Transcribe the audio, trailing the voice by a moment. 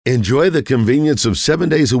Enjoy the convenience of 7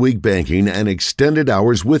 days a week banking and extended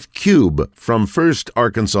hours with Cube from First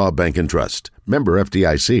Arkansas Bank and Trust. Member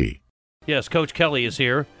FDIC. Yes, Coach Kelley is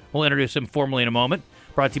here. We'll introduce him formally in a moment.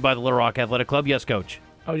 Brought to you by the Little Rock Athletic Club. Yes, Coach.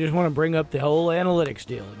 I just want to bring up the whole analytics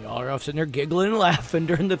deal. And y'all are all sitting there giggling and laughing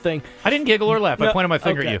during the thing. I didn't giggle or laugh. I pointed my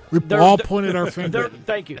finger at you. We all pointed our finger.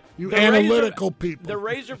 Thank you. You analytical people. The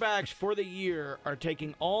Razorbacks for the year are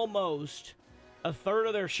taking almost a third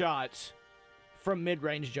of their shots from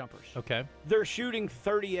mid-range jumpers. Okay. They're shooting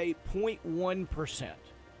 38.1%.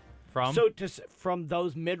 From? From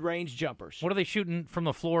those mid-range jumpers. What are they shooting from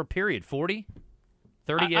the floor, period? 40?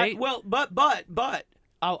 38? But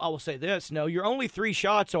I will say this. No, your only three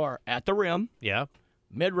shots are at the rim, yeah,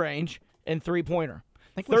 mid-range, and three-pointer. I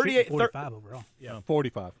think we're shooting 45 overall. Yeah,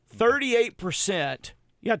 45. 38%.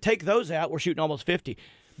 Yeah, take those out. We're shooting almost 50.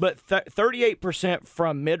 But 38%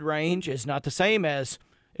 from mid-range is not the same as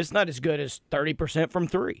it's not as good as 30% from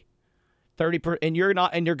three. And you're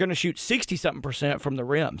going to shoot 60-something% from the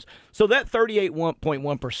rims. So that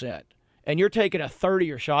 38.1%, and you're taking a third of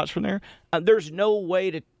your shots from there. There's no way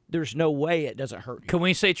it doesn't hurt you. Can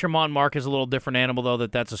we say Tremont Mark is a little different animal, though,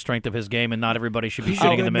 that's a strength of his game and not everybody should be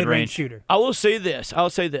shooting in the mid-range shooter? I'll say this.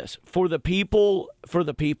 For the people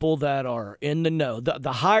that are in the know,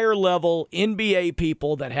 the higher level NBA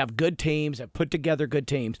people that have good teams, that put together good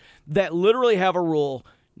teams, that literally have a rule: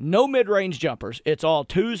 no mid-range jumpers. It's all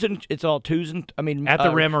twos and at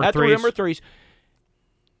the rim or threes.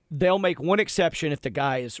 They'll make one exception if the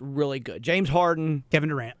guy is really good. James Harden, Kevin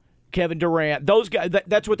Durant, those guys,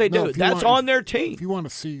 that's what they do. That's on their team. If you want to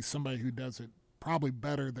see somebody who does it probably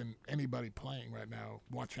better than anybody playing right now,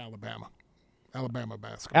 watch Alabama. Alabama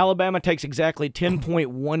basketball. Alabama takes exactly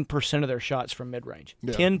 10.1% of their shots from mid-range.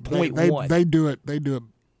 Yeah. 10.1. They do it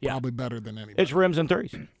probably better than anybody. It's rims and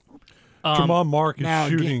threes. Tremont Mark is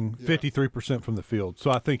shooting again, 53% from the field,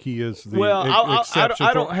 so I think he is the exception.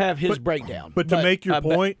 I don't have his breakdown. But to make your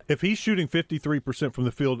point, if he's shooting 53% from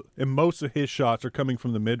the field and most of his shots are coming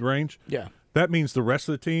from the mid-range, that means the rest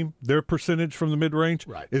of the team, their percentage from the mid-range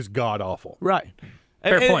is god-awful. Right.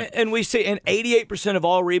 Fair point. And we see, 88% of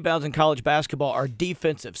all rebounds in college basketball are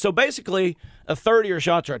defensive. So basically, a third of your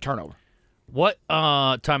shots are a turnover. What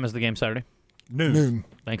time is the game Saturday? Noon.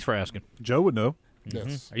 Thanks for asking. Joe would know.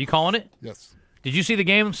 Yes. Are you calling it? Yes. Did you see the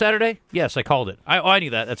game Saturday? Yes, I called it. I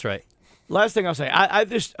knew that. That's right. Last thing I'll say, I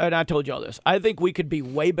told you all this. I think we could be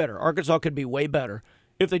way better. Arkansas could be way better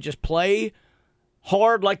if they just play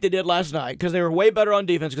hard like they did last night, because they were way better on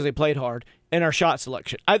defense because they played hard, and our shot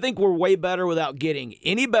selection. I think we're way better without getting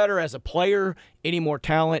any better as a player, any more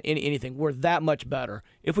talent, anything. We're that much better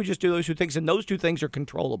if we just do those two things, and those two things are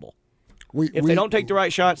controllable. If they don't take the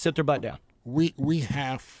right shot, sit their butt down. We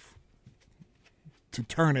have to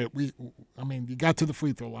turn it. You got to the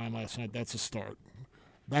free throw line last night. That's a start.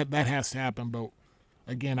 That has to happen. But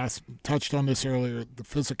again, I touched on this earlier. The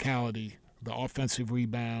physicality, the offensive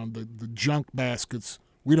rebound, the junk baskets,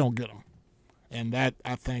 we don't get them, and that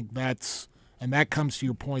comes to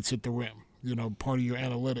your points at the rim. Part of your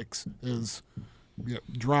analytics is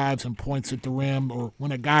drives and points at the rim, or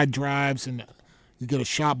when a guy drives and you get a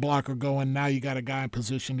shot blocker going. Now you got a guy in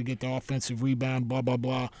position to get the offensive rebound. Blah blah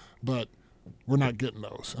blah. But we're not getting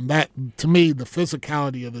those. And that, to me, the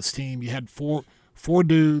physicality of this team, you had four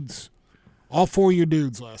dudes, all four of your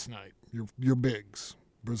dudes last night, your bigs,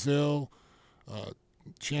 Brazil,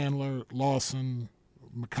 Chandler, Lawson,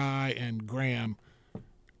 Mackay, and Graham,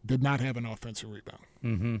 did not have an offensive rebound.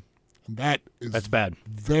 Mm-hmm. And that's bad.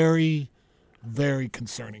 Very, very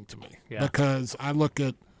concerning to me. Yeah. Because I look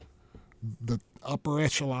at the upper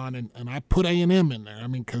echelon, and I put A&M in there.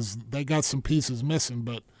 Because they got some pieces missing,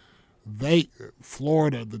 but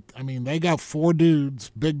Florida, they got four dudes,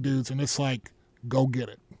 big dudes, and it's like, go get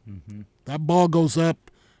it. Mm-hmm. That ball goes up,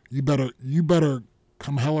 you better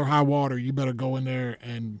come hell or high water. You better go in there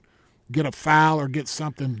and get a foul or get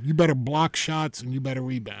something. You better block shots and you better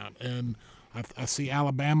rebound. And I see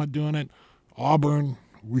Alabama doing it. Auburn,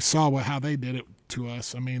 we saw how they did it to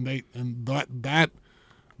us.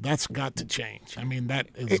 That's got to change. That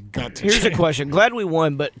has got to change. Here's a question. Glad we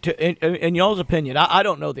won, but in y'all's opinion, I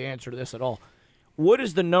don't know the answer to this at all. What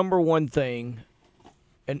is the number one thing,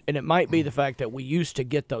 and it might be the fact that we used to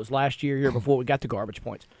get those last year before we got the garbage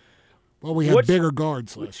points. Well, we had bigger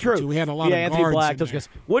guards last year. True. We had a lot of Anthony guards Black, in those there. guys.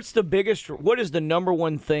 What is the number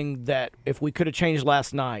one thing that, if we could have changed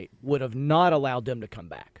last night, would have not allowed them to come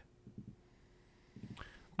back?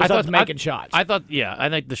 I thought making shots. I thought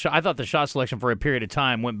the shot selection for a period of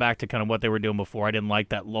time went back to kind of what they were doing before. I didn't like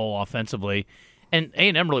that lull offensively, and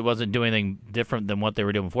A&M really wasn't doing anything different than what they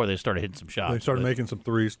were doing before. They started hitting some shots. They started making some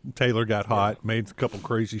threes. Taylor got hot, made a couple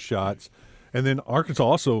crazy shots, And then Arkansas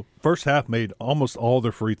also, first half, made almost all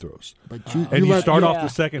their free throws. But you start off the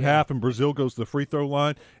second half, and Brazil goes to the free throw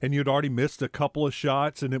line, and you'd already missed a couple of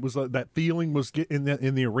shots, and it was that feeling was in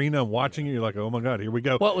the arena and watching it. You're like, oh my God, here we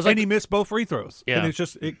go. Well, it was and he missed both free throws. Yeah. And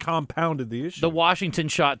it compounded the issue. The Washington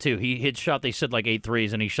shot, too. He had shot, they said, like 8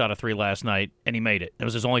 threes, and he shot a 3 last night, and he made it. It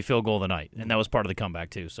was his only field goal of the night, and that was part of the comeback,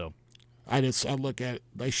 too. So I look at it.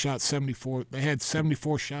 They shot 74. They had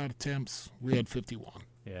 74 shot attempts. We had 51.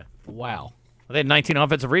 yeah. Wow. They had 19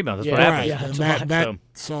 offensive rebounds. That's what Right. happened. And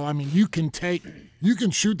so I mean, you can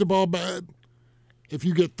shoot the ball bad if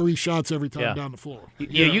you get 3 shots every time down the floor.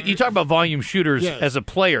 Yeah, you talk about volume shooters as a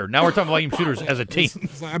player. Now we're talking volume shooters as a team.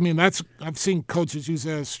 I mean, I've seen coaches use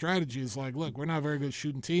that as strategy. It's like, look, we're not a very good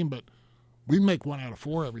shooting team, but we make 1 out of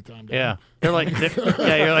 4 every time. Yeah, you're like,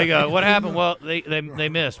 what happened? Well, they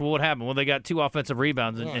missed. Well, what happened? Well, they got 2 offensive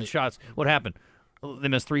rebounds and shots. What happened? Well, they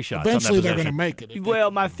missed 3 shots. Eventually, on that they're going to possession. make it.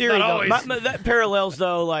 Well, my theory, Not though, that parallels,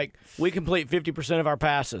 though, like we complete 50% of our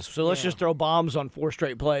passes. So let's just throw bombs on 4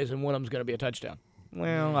 straight plays, and one of them's going to be a touchdown.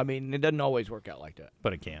 Well, I mean, it doesn't always work out like that.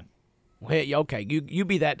 But it can. Well, hey, okay, you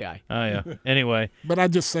be that guy. Oh, yeah. Anyway. But I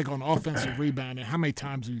just think on offensive rebounding, how many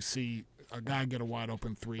times do you see a guy get a wide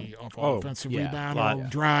open 3 off offensive rebound or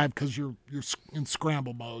drive because you're in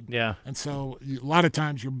scramble mode? Yeah. And so a lot of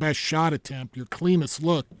times your best shot attempt, your cleanest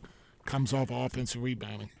look, comes off offensive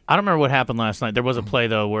rebounding. I don't remember what happened last night. There was a play,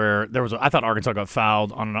 though, where I thought Arkansas got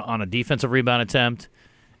fouled on a defensive rebound attempt,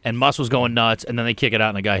 and Muss was going nuts, and then they kick it out,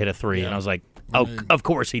 and the guy hit a 3. And I was like, oh, of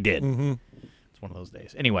course he did. Mm-hmm. It's one of those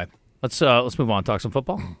days. Anyway, let's move on. Talk some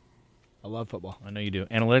football. I love football. I know you do.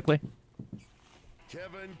 Analytically?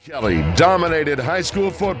 Kevin Kelley dominated high school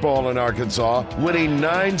football in Arkansas, winning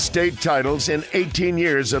 9 state titles in 18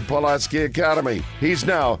 years at Pulaski Academy. He's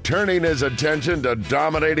now turning his attention to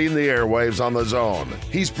dominating the airwaves on the Zone.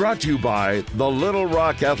 He's brought to you by the Little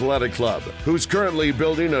Rock Athletic Club, who's currently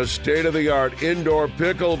building a state-of-the-art indoor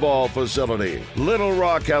pickleball facility. Little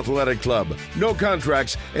Rock Athletic Club. No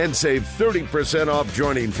contracts and save 30% off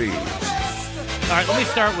joining fees. All right, let me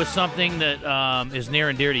start with something that is near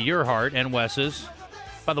and dear to your heart and Wes's.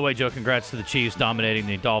 By the way, Joe, congrats to the Chiefs dominating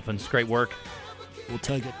the Dolphins. Great work. We'll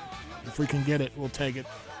take it. If we can get it, we'll take it.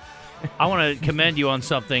 I want to commend you on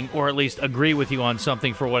something, or at least agree with you on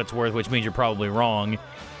something for what it's worth, which means you're probably wrong.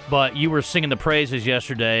 But you were singing the praises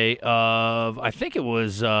yesterday of, I think it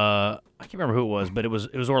was, I can't remember who it was, but it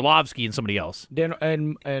was Orlovsky and somebody else.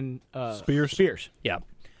 Spears? Yeah.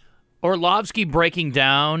 Orlovsky breaking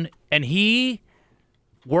down, and he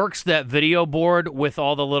works that video board with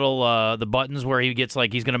all the little the buttons where he gets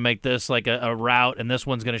like he's going to make this like a route, and this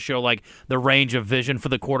one's going to show like the range of vision for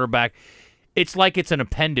the quarterback. It's like it's an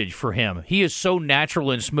appendage for him. He is so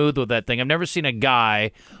natural and smooth with that thing. I've never seen a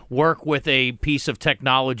guy work with a piece of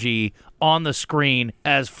technology on the screen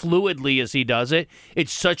as fluidly as he does it.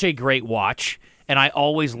 It's such a great watch, and I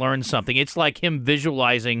always learn something. It's like him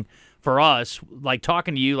visualizing for us, like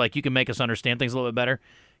talking to you, like you can make us understand things a little bit better.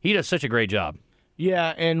 He does such a great job.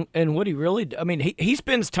 Yeah, and what he really – I mean, he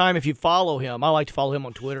spends time – if you follow him, I like to follow him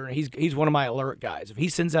on Twitter, and he's one of my alert guys. If he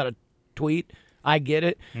sends out a tweet, I get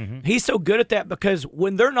it. Mm-hmm. He's so good at that because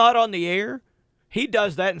when they're not on the air, he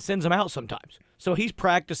does that and sends them out sometimes. So he's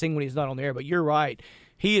practicing when he's not on the air, but you're right.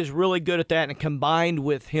 He is really good at that, and combined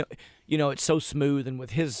with him, it's so smooth, and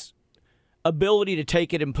with his ability to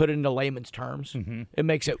take it and put it into layman's terms, it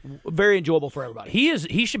makes it very enjoyable for everybody.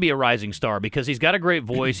 He should be a rising star because he's got a great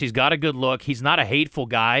voice. He's got a good look. He's not a hateful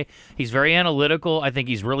guy. He's very analytical. I think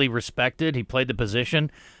he's really respected. He played the position.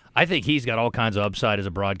 I think he's got all kinds of upside as a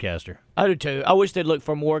broadcaster. I do too. I wish they'd look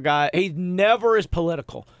for more guys. He never is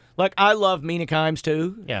political. Like, I love Mina Kimes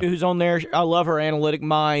too, who's on there. I love her analytic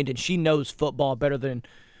mind, and she knows football better than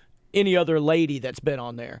any other lady that's been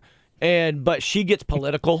on there. But she gets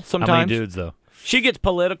political sometimes. How many dudes, though? She gets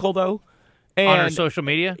political, though. On her social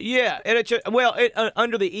media? Yeah. And it's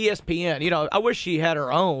under the ESPN. I wish she had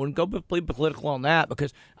her own. Go be political on that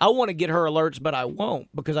because I want to get her alerts, but I won't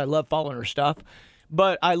because I love following her stuff.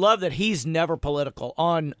 But I love that he's never political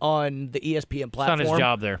on the ESPN platform. It's not his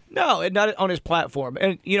job there. No, not on his platform.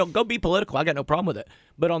 And, go be political. I got no problem with it.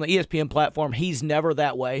 But on the ESPN platform, he's never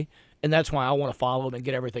that way. And that's why I want to follow him and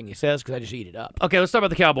get everything he says because I just eat it up. Okay, let's talk about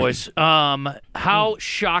the Cowboys. How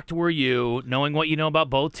shocked were you, knowing what you know about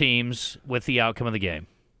both teams, with the outcome of the game?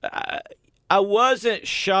 I wasn't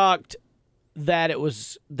shocked that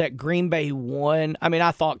that Green Bay won. I mean, I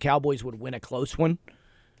thought Cowboys would win a close one.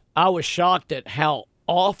 I was shocked at how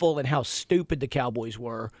awful and how stupid the Cowboys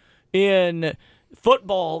were in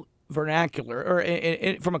football vernacular, or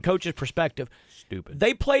from a coach's perspective. Stupid.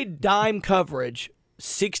 They played dime coverage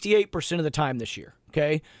 68% of the time this year,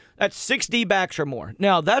 okay? That's 6 D-backs or more.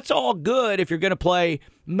 Now, that's all good if you're going to play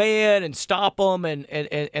man and stop them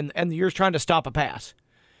and you're trying to stop a pass.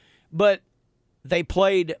 But they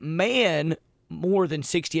played man more than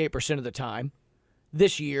 68% of the time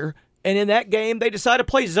this year, and in that game, they decided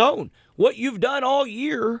to play zone. What you've done all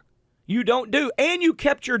year, you don't do. And you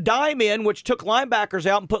kept your dime in, which took linebackers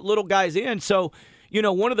out and put little guys in. So,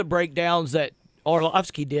 one of the breakdowns that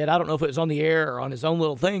Orlovsky did, I don't know if it was on the air or on his own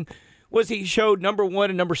little thing, was he showed number 1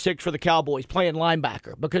 and number 6 for the Cowboys playing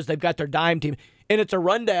linebacker because they've got their dime team. And it's a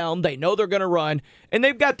rundown. They know they're going to run. And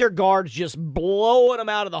they've got their guards just blowing them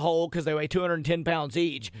out of the hole because they weigh 210 pounds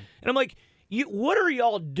each. And I'm like, what are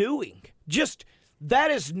y'all doing? Just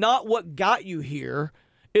that is not what got you here,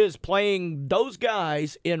 is playing those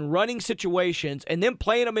guys in running situations and then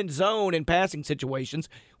playing them in zone and passing situations,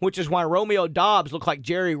 which is why Romeo Doubs looked like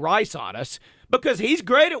Jerry Rice on us, because he's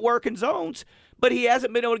great at working zones, but he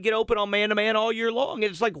hasn't been able to get open on man-to-man all year long.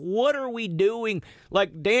 And it's like, what are we doing?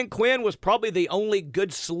 Like, Dan Quinn was probably the only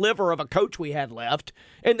good sliver of a coach we had left,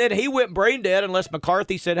 and then he went brain dead unless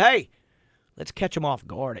McCarthy said, hey, let's catch them off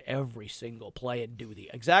guard every single play and do the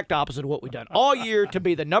exact opposite of what we've done all year to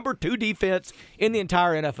be the number 2 defense in the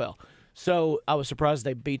entire NFL. So I was surprised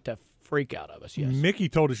they beat the freak out of us, yes. Mickey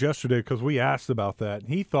told us yesterday, because we asked about that,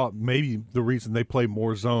 he thought maybe the reason they play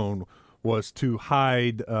more zone was to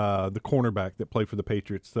hide the cornerback that played for the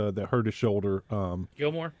Patriots that hurt his shoulder.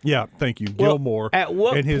 Gilmore? Yeah, thank you. Well, Gilmore at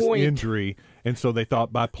what and his point, injury. And so they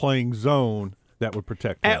thought by playing zone, that would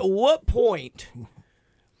protect him. At what point,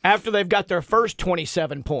 after they've got their first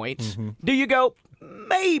 27 points, do you go,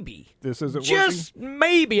 maybe, this isn't just working?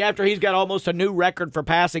 Maybe after he's got almost a new record for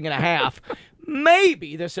passing and a half,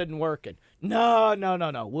 maybe this isn't working.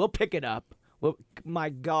 No. We'll pick it up. My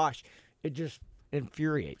gosh, it just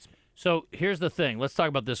infuriates me. So here's the thing. Let's talk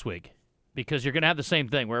about this week, because you're going to have the same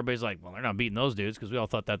thing where everybody's like, well, they're not beating those dudes, because we all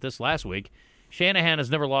thought that this last week. Shanahan has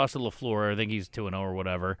never lost to LaFleur. I think he's 2-0 or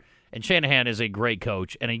whatever. And Shanahan is a great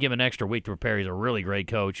coach, and he give him an extra week to prepare. He's a really great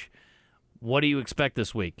coach. What do you expect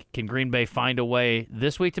this week? Can Green Bay find a way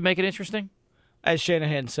this week to make it interesting? As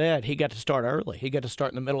Shanahan said, he got to start early. He got to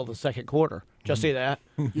start in the middle of the second quarter. Did you see that?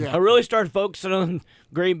 Yeah. I really started focusing on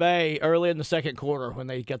Green Bay early in the second quarter when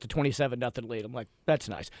they got the 27-0 lead. I'm like, that's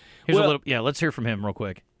nice. Let's hear from him real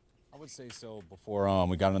quick. I would say so before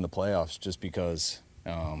we got into the playoffs, just because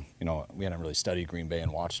we hadn't really studied Green Bay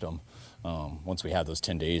and watched them. Once we had those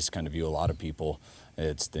 10 days to kind of view a lot of people,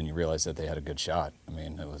 then you realize that they had a good shot. I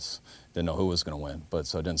mean, didn't know who was going to win, but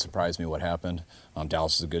so it didn't surprise me what happened.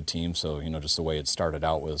 Dallas is a good team, so just the way it started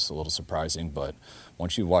out was a little surprising. But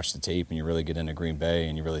once you watch the tape and you really get into Green Bay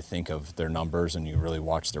and you really think of their numbers and you really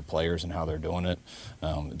watch their players and how they're doing it,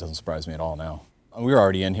 it doesn't surprise me at all now. We were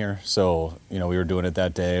already in here, so we were doing it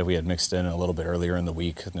that day. We had mixed in a little bit earlier in the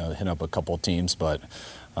week, hitting up a couple of teams, but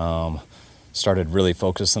started really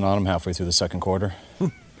focusing on them halfway through the second quarter.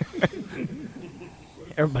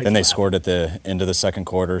 Then they scored at the end of the second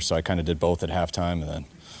quarter, so I kind of did both at halftime, and then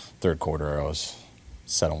third quarter I was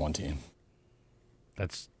set on one team.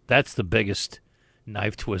 That's the biggest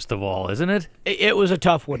knife twist of all, isn't it? It was a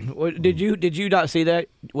tough one. Did you not see that,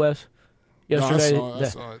 Wes? Yesterday, No, I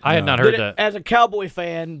saw it. I had not heard that. As a Cowboy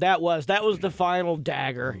fan, that was the final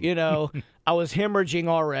dagger. I was hemorrhaging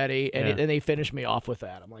already, and they finished me off with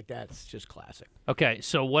that. I'm like, that's just classic. Okay,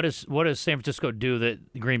 so what does San Francisco do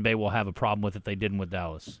that Green Bay will have a problem with that they didn't with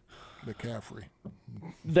Dallas? McCaffrey.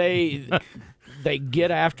 They get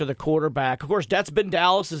after the quarterback. Of course, that's been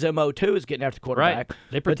Dallas's MO too, is getting after the quarterback. Right.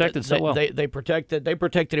 They protected so well. They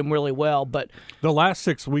protected him really well. But the last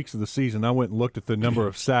 6 weeks of the season, I went and looked at the number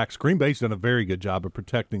of sacks. Green Bay's done a very good job of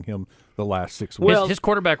protecting him the last 6 weeks. His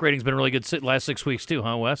quarterback rating's been really good last 6 weeks too,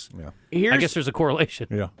 huh, Wes? Yeah. I guess there's a correlation.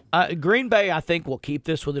 Yeah. Green Bay, I think, will keep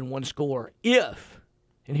this within one score if,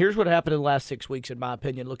 and here's what happened in the last 6 weeks, in my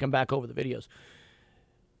opinion, looking back over the videos.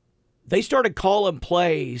 They started calling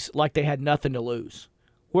plays like they had nothing to lose.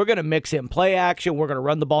 We're going to mix in play action. We're going to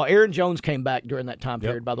run the ball. Aaron Jones came back during that time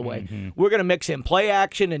period, by the way. We're going to mix in play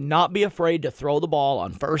action and not be afraid to throw the ball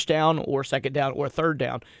on first down or second down or third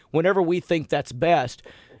down whenever we think that's best.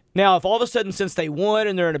 Now, if all of a sudden, since they won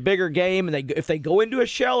and they're in a bigger game, and if they go into a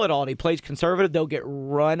shell at all and he plays conservative, they'll get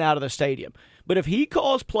run out of the stadium. But if he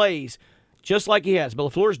calls plays just like he has,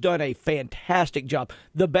 but LaFleur's done a fantastic job,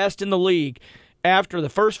 the best in the league. After the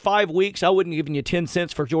first 5 weeks, I wouldn't have given you 10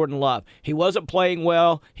 cents for Jordan Love. He wasn't playing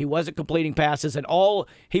well. He wasn't completing passes. And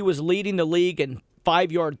he was leading the league in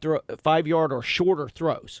 5-yard or shorter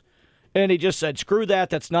throws. And he just said, screw that.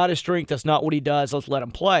 That's not his strength. That's not what he does. Let's let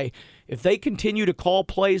him play. If they continue to call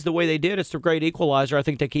plays the way they did, it's the great equalizer. I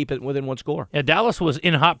think they keep it within one score. Yeah, Dallas was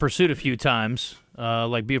in hot pursuit a few times,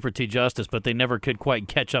 like Buford T. Justice, but they never could quite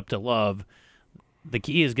catch up to Love. The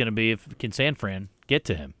key is going to be can San Fran get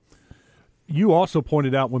to him. You also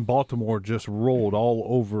pointed out when Baltimore just rolled all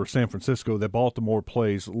over San Francisco that Baltimore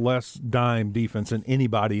plays less dime defense than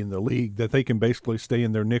anybody in the league, that they can basically stay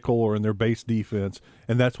in their nickel or in their base defense,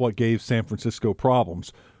 and that's what gave San Francisco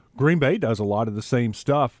problems. Green Bay does a lot of the same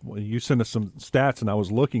stuff. You sent us some stats, and I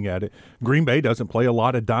was looking at it. Green Bay doesn't play a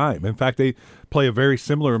lot of dime. In fact, they play a very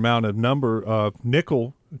similar amount of number of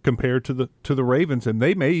nickel compared to the Ravens, and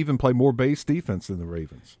they may even play more base defense than the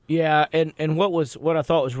Ravens. Yeah, and what I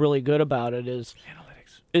thought was really good about it is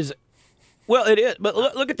analytics. Well, it is. But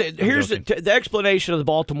look at here's the explanation of the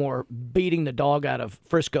Baltimore beating the dog out of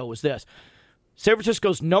Frisco was this: San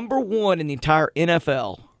Francisco's number one in the entire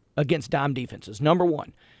NFL against dime defenses. Number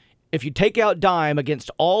one. If you take out dime against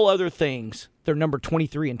all other things, they're number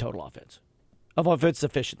 23 in total offense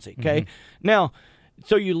efficiency. Okay, now,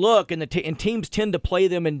 so you look and and teams tend to play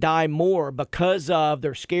them in dime more because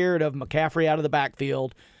they're scared of McCaffrey out of the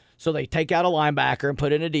backfield, so they take out a linebacker and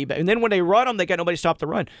put in a D-back. And then when they run them, they got nobody to stop the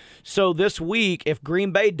run. So this week, if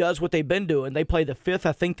Green Bay does what they've been doing, they play the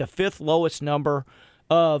fifth lowest number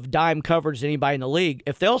of dime coverage than anybody in the league.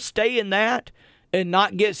 If they'll stay in that and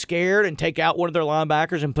not get scared and take out one of their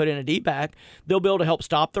linebackers and put in a D-back, they'll be able to help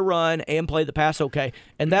stop the run and play the pass okay,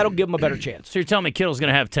 and that'll give them a better chance. So you're telling me Kittle's going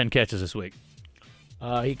to have 10 catches this week?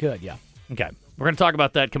 He could, yeah. Okay. We're going to talk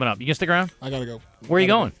about that coming up. You going to stick around? I got to go. Where are you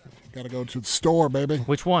going? Got to go to the store, baby.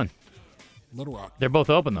 Which one? Little Rock. They're both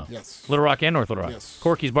open, though? Yes. Little Rock and North Little Rock? Yes.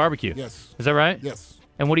 Corky's Barbecue? Yes. Is that right? Yes.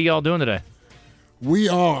 And what are y'all doing today? We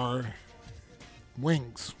are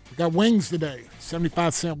wings. We got wings today.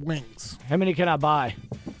 75-cent wings. How many can I buy?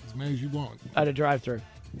 As many as you want. At a drive-thru.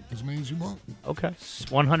 As many as you want. Okay.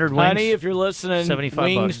 100 wings. Honey, if you're listening, 75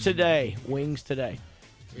 wings bucks. today. Wings today.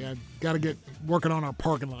 Yeah, got to get working on our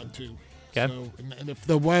parking lot, too. Okay. So, and if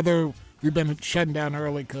the weather, we've been shutting down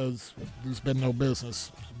early because there's been no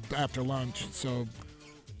business after lunch. So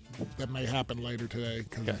that may happen later today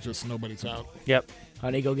because it's just nobody's out. Yep.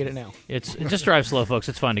 Honey, go get it now. Just drive slow, folks.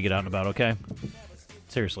 It's fine to get out and about, okay?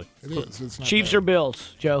 Seriously. It is. It's not Chiefs bad. or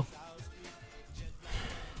Bills, Joe?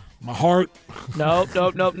 My heart. Nope.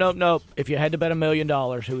 If you had to bet $1 million,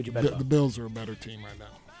 who would you bet The on? Bills are a better team right now.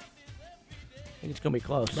 I think it's going to be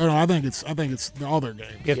close. No, I think it's all their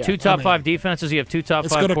games. You have two top five defenses. You have two top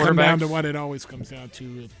It's five going to come down to quarterbacks. what it always comes down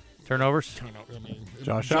to. Turnovers? I mean,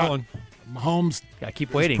 Josh Allen. Mahomes. Gotta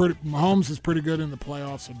keep waiting. Mahomes is pretty good in the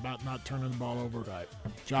playoffs about not turning the ball over. Right.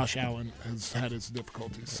 Josh Allen has had his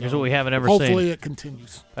difficulties. So Here's what we haven't ever hopefully seen. it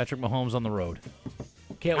continues. Patrick Mahomes on the road.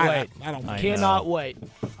 Can't wait. I don't. Cannot wait.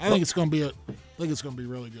 I think it's going to be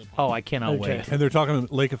really good. Oh, I cannot Okay. wait. And they're talking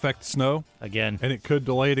lake effect snow, Again. and it could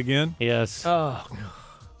delay it again. Yes. Oh,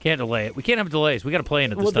 Can't delay it. We can't have delays. We got to play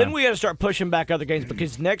in it this well, time. then we got to start pushing back other games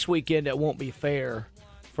because next weekend it won't be fair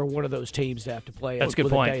for one of those teams to have to play. That's a good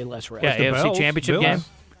with point. A day less rest. Yeah, The AFC Bills- Championship Bills- game.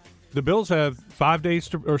 The Bills have 5 days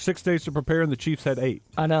or 6 days to prepare, and the Chiefs had 8.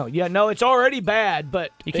 I know. Yeah, no, it's already bad,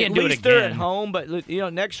 but You can't at do it least they're again. at home. But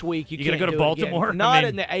next week you You gonna can't go to do it again. Baltimore? I Not mean-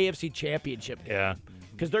 in the AFC Championship game. Yeah.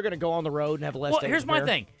 Because they're going to go on the road and have less. Well, days here's to my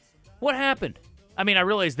prepare. thing. What happened? I mean, I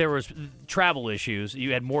realized there was travel issues.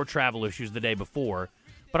 You had more travel issues the day before.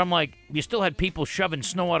 But I'm like, you still had people shoving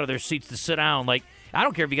snow out of their seats to sit down. Like, I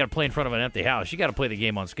don't care if you got to play in front of an empty house. You got to play the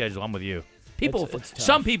game on schedule. I'm with you. It's tough.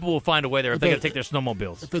 Some people will find a way there if they got to take their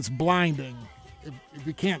snowmobiles. If it's blinding, if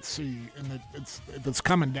you can't see and if it's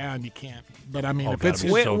coming down, you can't. But I mean, Oh, if God, it's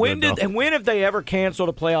it'd be so when good, though. when have they ever canceled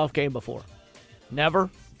a playoff game before?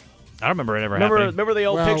 Never. I don't remember it ever happening. Remember the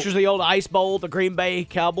old Well- pictures of the old Ice Bowl, the Green Bay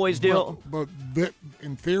Cowboys deal? But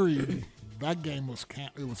in theory, that game was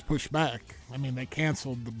pushed back. I mean, they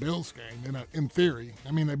canceled the Bills game. In theory,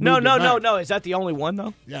 I mean, they moved it back. No. Is that the only one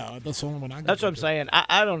though? Yeah, that's the only one I got. That's what I'm saying.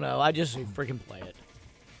 I don't know. I just freaking play it.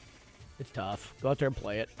 It's tough. Go out there and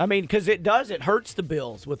play it. I mean, because it hurts the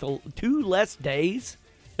Bills with 2 less days.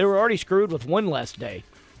 They were already screwed with 1 less day.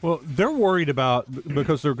 Well, they're worried about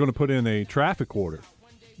because they're going to put in a traffic order.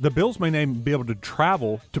 The Bills may not even be able to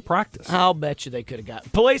travel to practice. I'll bet you they could have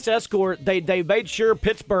got police escort. They made sure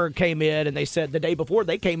Pittsburgh came in, and they said the day before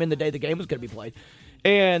they came in, the day the game was going to be played,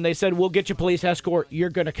 and they said we'll get you police escort. You're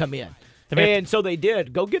going to come in, and so they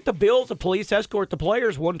did. Go get the Bills a police escort the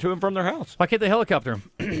players one to and from their house. Why can't they helicopter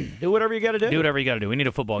him? Do whatever you got to do. Do whatever you got to do. We need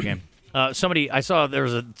a football game. I saw there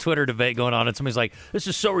was a Twitter debate going on, and somebody's like, "This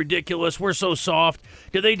is so ridiculous. We're so soft.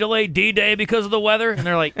 Did they delay D-Day because of the weather?" And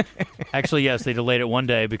they're like, "Actually, yes, they delayed it one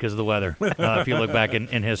day because of the weather. If you look back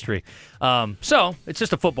in history, so it's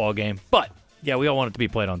just a football game. But yeah, we all want it to be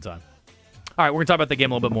played on time. All right, we're gonna talk about the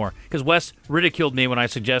game a little bit more because Wes ridiculed me when I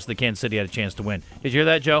suggested that Kansas City had a chance to win. Did you hear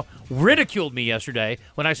that, Joe? Ridiculed me yesterday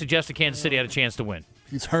when I suggested Kansas City had a chance to win.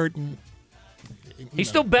 He's hurting. He's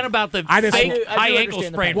still bent about the I fake I do high ankle understand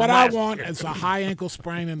the sprain. What from I last want year. is a high ankle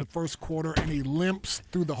sprain in the first quarter, and he limps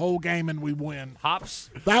through the whole game, and we win.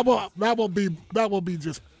 Hops. That will be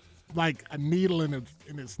just like a needle in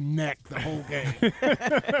his neck the whole game.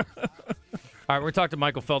 All right, we're talking to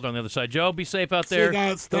Michael Felder on the other side. Joe, be safe out See there. you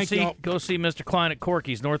guys. Thank y'all. Go see Mr. Klein at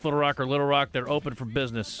Corky's, North Little Rock or Little Rock. They're open for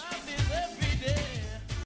business.